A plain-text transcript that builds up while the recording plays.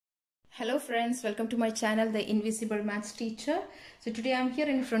Hello friends, welcome to my channel, The Invisible Maths Teacher. So today I'm here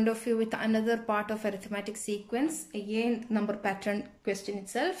in front of you with another part of arithmetic sequence, again number pattern question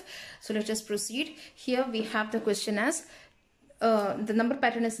itself. So let us proceed. Here we have the question as the number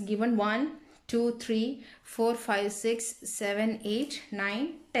pattern is given 1, 2, 3, 4, 5, 6, 7, 8,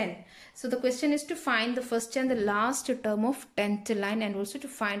 9, 10. So the question is to find the first and the last term of 10th line and also to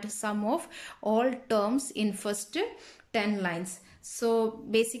find the sum of all terms in first 10 lines. So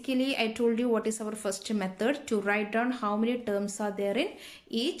basically I told you what is our first method to write down how many terms are there in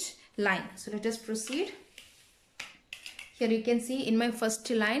each line. So let us proceed. Here you can see in my first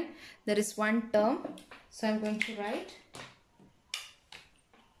line there is one term. So I'm going to write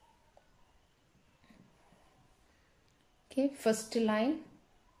first line,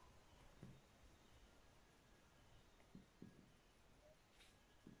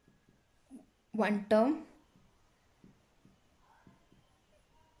 one term,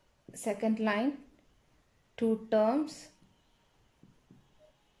 second line, two terms,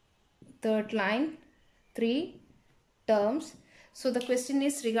 third line, three terms. So the question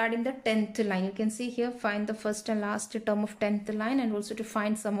is regarding the 10th line. You can see here, find the first and last term of 10th line and also to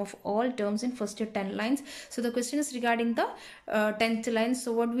find sum of all terms in first 10 lines. So the question is regarding the 10th line.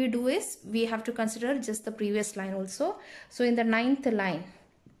 So what we do is we have to consider just the previous line also. So in the 9th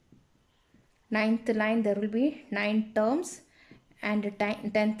line there will be 9 terms and the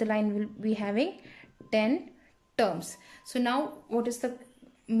 10th line will be having 10 terms. So now what is the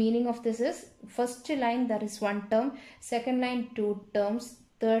meaning of this is, first line there is one term, second line 2 terms,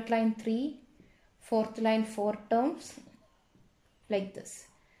 third line 3, fourth line 4 terms, like this,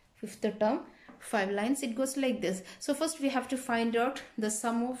 fifth term 5 lines. It goes like this. So first we have to find out the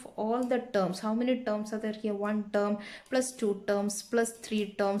sum of all the terms. How many terms are there here? 1 term plus 2 terms plus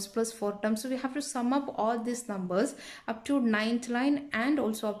 3 terms plus 4 terms. So we have to sum up all these numbers up to 9th line and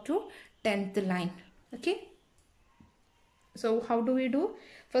also up to 10th line. Okay. So how do we do?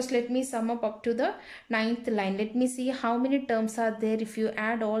 First let me sum up to the 9th line. Let me see how many terms are there. If you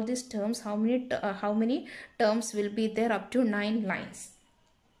add all these terms, how many terms will be there up to 9 lines.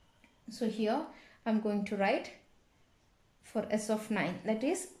 So here I'm going to write for S of 9, that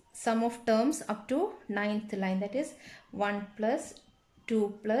is sum of terms up to 9th line, that is 1 plus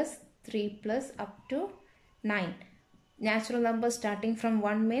 2 plus 3 plus up to 9. Natural number starting from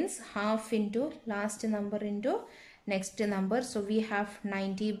 1 means half into last number into next number. So we have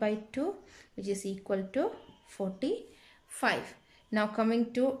 90 by 2 which is equal to 45. Now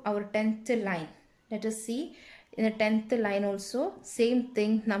coming to our 10th line, let us see. In the 10th line also same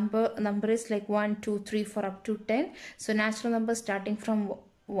thing, number is like 1, 2, 3, 4 up to 10. So natural number starting from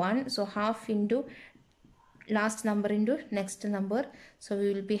 1, so half into last number into next number. So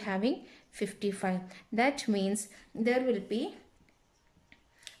we will be having 55. That means there will be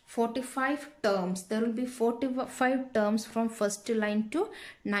 45 terms. There will be 45 terms from first line to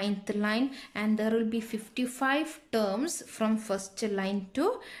 9th line and there will be 55 terms from first line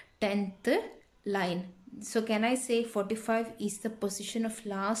to 10th line. So can I say 45 is the position of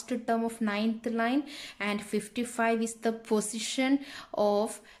last term of 9th line and 55 is the position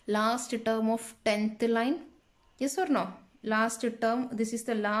of last term of 10th line? Yes or no? Last term, this is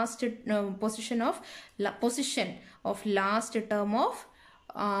the last position of last term of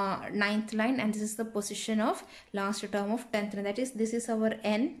 9th line and this is the position of last term of 10th line. That is, this is our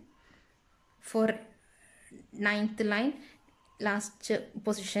n for 9th line, last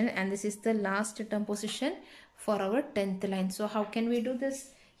position, and this is the last term position for our 10th line. So how can we do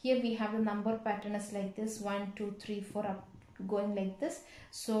this? Here we have the number pattern as like this, 1, 2, 3, 4 up going like this.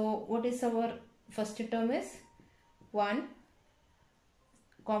 So what is our first term is 1,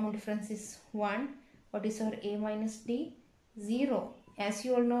 common difference is 1. What is our a minus d? 0. As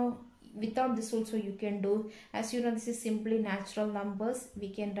you all know, without this also you can do. As you know, this is simply natural numbers. We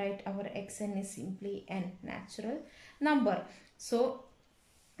can write our xn is simply n, natural number. So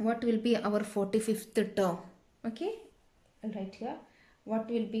what will be our 45th term? Okay, I'll write here. What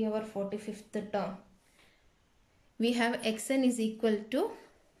will be our 45th term? We have xn is equal to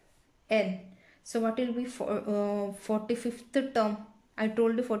n. So what will be 45th term? I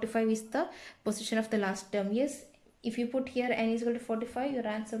told you 45 is the position of the last term. Yes, if you put here n is equal to 45, your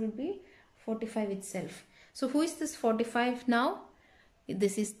answer will be 45 itself. So who is this 45 now?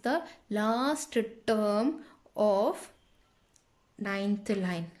 This is the last term of 9th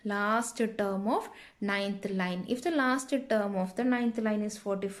line. Last term of 9th line. If the last term of the 9th line is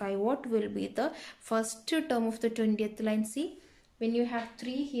 45, what will be the first term of the 20th line? See, when you have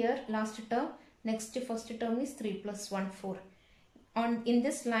 3 here, last term, next first term is 3 plus 1, 4. In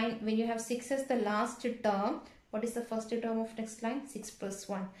this line, when you have 6 as the last term, What is the first term of next line? 6 plus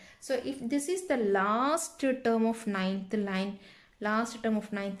 1. So if this is the last term of ninth line,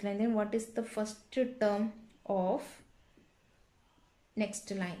 then what is the first term of next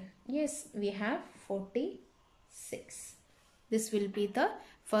line? Yes, we have 46. This will be the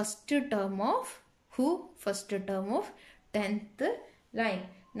first term of who? First term of 10th line.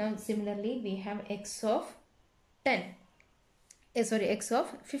 Now similarly we have x of 10. X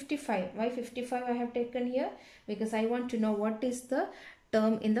of 55. Why 55 I have taken here? Because I want to know what is the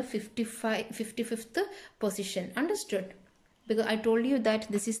term in the 55th position. Understood? Because I told you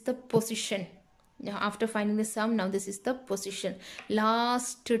that this is the position. Now after finding the sum, now this is the position.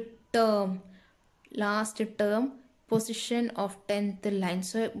 Last term position of 10th line.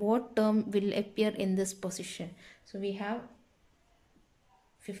 So what term will appear in this position? So we have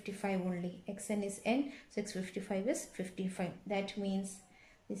 55 only. Xn is n, so x55 is 55. That means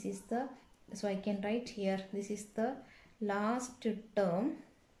this is the, so I can write here, this is the last term.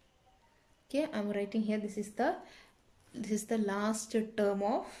 Okay, I'm writing here, this is the last term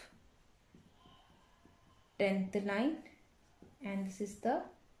of 10th line, and this is the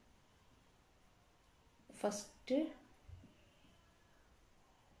first term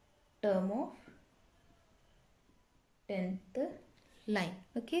of 10th line.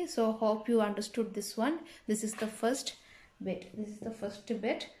 Okay, so hope you understood this one. This is the first bit. This is the first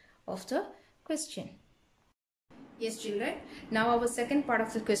bit of the question. Yes children, now our second part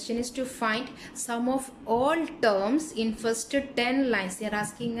of the question is to find sum of all terms in first 10 lines. They are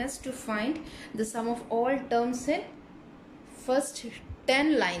asking us to find the sum of all terms in first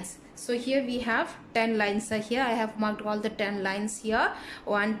 10 lines. So here we have 10 lines are here. I have marked all the 10 lines here.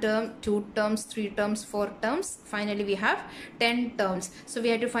 1 term, 2 terms, 3 terms, 4 terms. Finally we have 10 terms. So we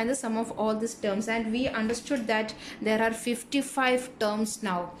have to find the sum of all these terms, and we understood that there are 55 terms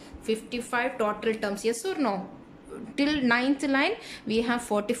now. 55 total terms. Yes or no? Till 9th line we have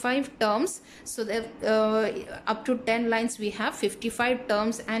 45 terms. So up to 10 lines we have 55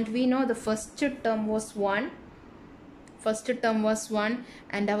 terms, and we know the first term was 1. First term was 1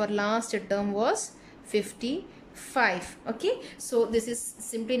 and our last term was 55. Okay, so this is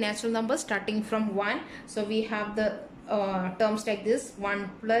simply natural numbers starting from 1. So we have the terms like this: 1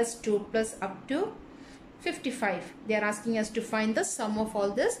 plus 2 plus up to 55. They are asking us to find the sum of all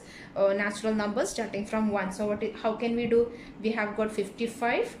this natural numbers starting from 1. So how can we do? We have got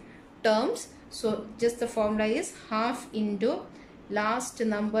 55 terms. So just the formula is half into last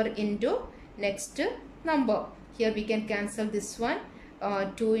number into next number. Here we can cancel this one.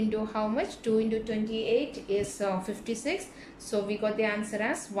 2 into how much? 2 into 28 is 56. So we got the answer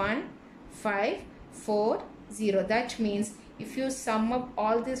as 1540. That means if you sum up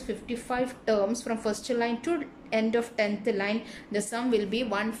all these 55 terms from first line to end of 10th line, the sum will be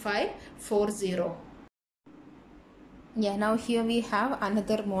 1540. Yeah, now here we have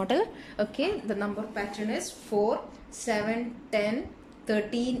another model. Okay, the number pattern is 4, 7, 10,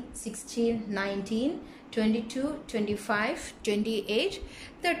 13, 16, 19, 22, 25, 28,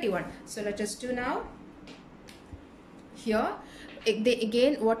 31. So let us do now. Here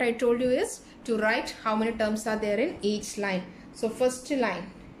again what I told you is to write how many terms are there in each line. So first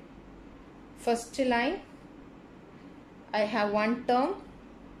line I have 1 term.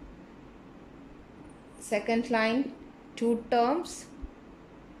 Second line 2 terms.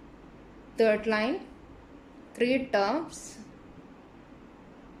 Third line 3 terms.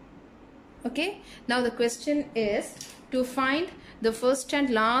 Okay, now the question is to find the first and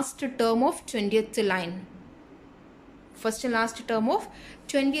last term of 20th line. First and last term of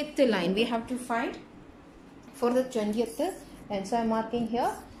 20th line we have to find for the 20th, and so I am marking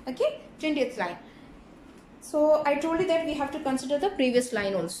here. Okay, 20th line. So I told you that we have to consider the previous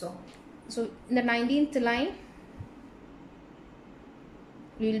line also. So in the 19th line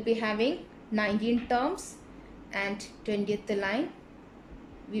we will be having 19 terms, and 20th line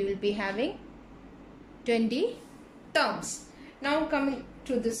we will be having 20 terms. Now coming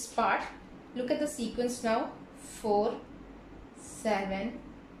to this part, look at the sequence now. 4, 7,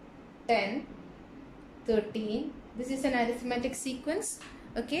 10, 13. This is an arithmetic sequence.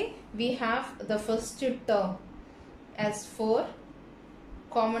 Okay, we have the first term as 4.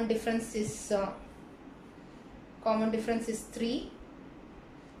 Common difference is 3,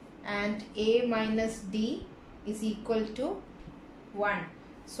 and a minus d is equal to 1.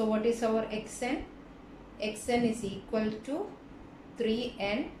 So what is our xn? Xn is equal to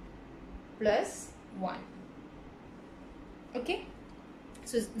 3n plus 1. Okay,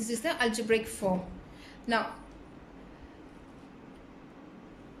 so this is the algebraic form. Now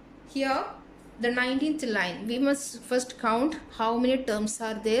here the 19th line, we must first count how many terms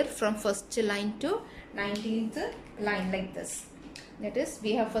are there from first line to 19th line like this. That is,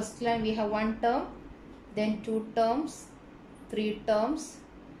 we have first line, we have one term, then two terms, three terms,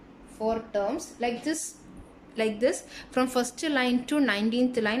 four terms, like this. Like this, from first line to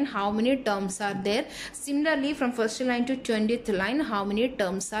 19th line, how many terms are there? Similarly, from first line to 20th line, how many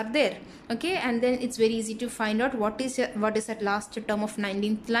terms are there? Okay, and then it's very easy to find out what is that last term of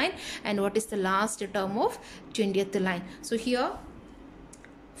 19th line and what is the last term of 20th line. So here,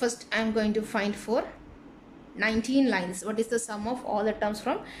 first I am going to find for 19 lines. What is the sum of all the terms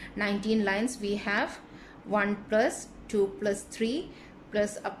from 19 lines? We have 1 plus 2 plus 3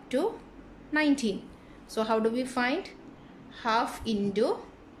 plus up to 19. So how do we find? Half into,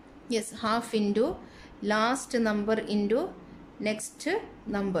 yes, half into last number into next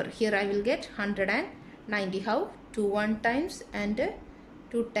number. Here I will get 190. How? 2 1 times and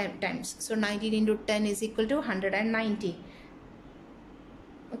 2 10 times. So 19 into 10 is equal to 190.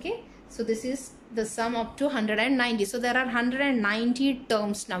 Okay. So this is the sum up to 190. So there are 190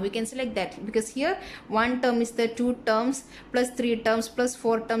 terms. Now we can select that, because here one term is the 2 terms plus 3 terms plus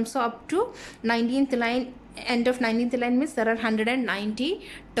 4 terms. So up to 19th line, end of 19th line means there are 190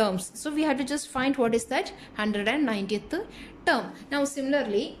 terms. So we have to just find what is that 190th term. Now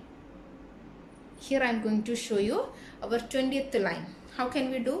similarly, here I am going to show you our 20th line. How can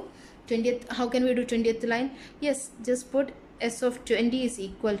we do 20th? How can we do 20th line? Yes, just put S of 20 is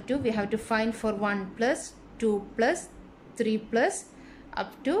equal to, we have to find for 1 plus 2 plus 3 plus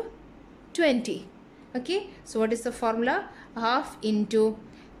up to 20. Okay, so what is the formula? Half into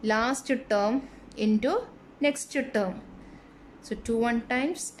last term into next term. So 2 1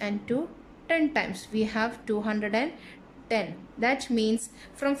 times and 2 10 times. We have 210. That means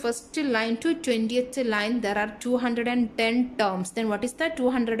from first line to 20th line there are 210 terms. Then what is the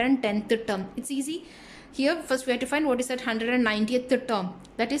 210th term? It's easy. Here first we have to find what is that 190th term.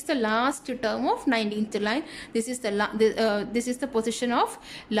 That is the last term of 19th line. This is the position of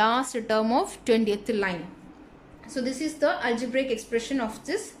last term of 20th line. So this is the algebraic expression of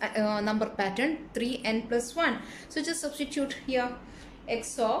this number pattern 3n plus 1. So just substitute here.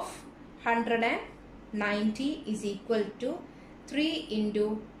 X of 190 is equal to 3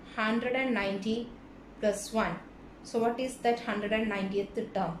 into 190 plus 1. So what is that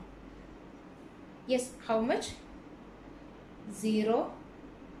 190th term? Yes, how much? 0.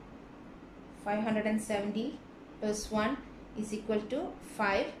 570 plus 1 is equal to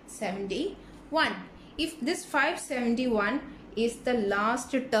 571. If this 571 is the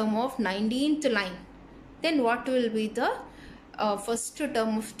last term of 19th line, then what will be the first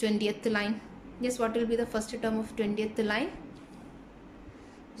term of 20th line? Yes, what will be the first term of 20th line?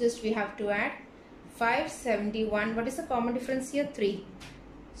 Just we have to add 571. What is the common difference here? 3.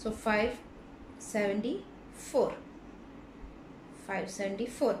 So 574.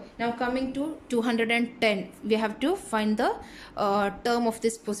 574. Now coming to 210, we have to find the term of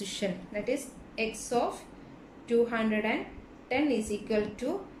this position. That is x of 210 is equal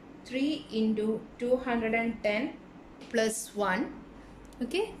to 3 into 210 plus 1.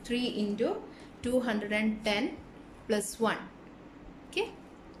 Okay, 3 into 210 plus 1. Okay,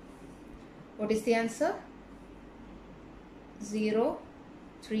 what is the answer? 0,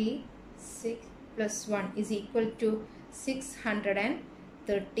 3, 6 plus 1 is equal to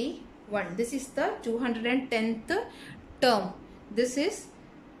 631. This is the 210th term. This is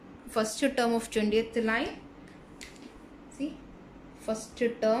first term of 20th line. See, first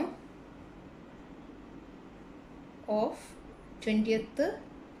term of 20th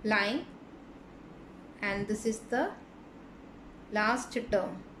line, and this is the last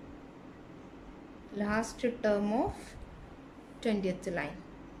term of 20th line.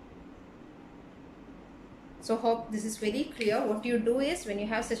 So hope this is very clear. What you do is, when you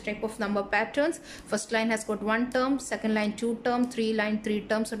have such type of number patterns, first line has got 1 term, second line 2 term, 3 line 3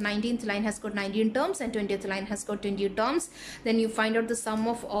 terms, so 19th line has got 19 terms and 20th line has got 20 terms. Then you find out the sum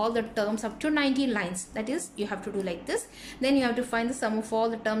of all the terms up to 19 lines. That is, you have to do like this. Then you have to find the sum of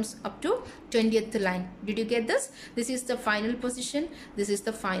all the terms up to 20th line. Did you get this? This is the final position. This is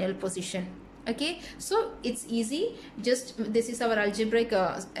the final position. Okay, so it's easy. Just this is our algebraic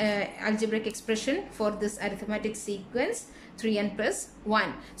expression for this arithmetic sequence 3n plus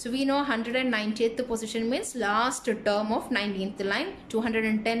 1. So we know 190th position means last term of 19th line,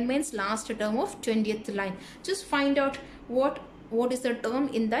 210 means last term of 20th line. Just find out what is the term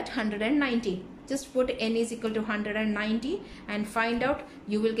in that 190. Just put n is equal to 190 and find out.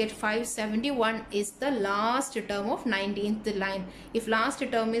 You will get 571 is the last term of 19th line. If last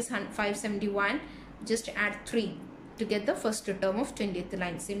term is 571, just add 3 to get the first term of 20th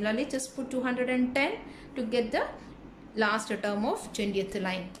line. Similarly, just put 210 to get the last term of 20th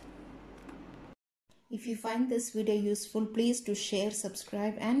line. If you find this video useful, please do share,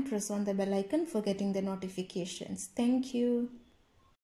 subscribe and press on the bell icon for getting the notifications. Thank you.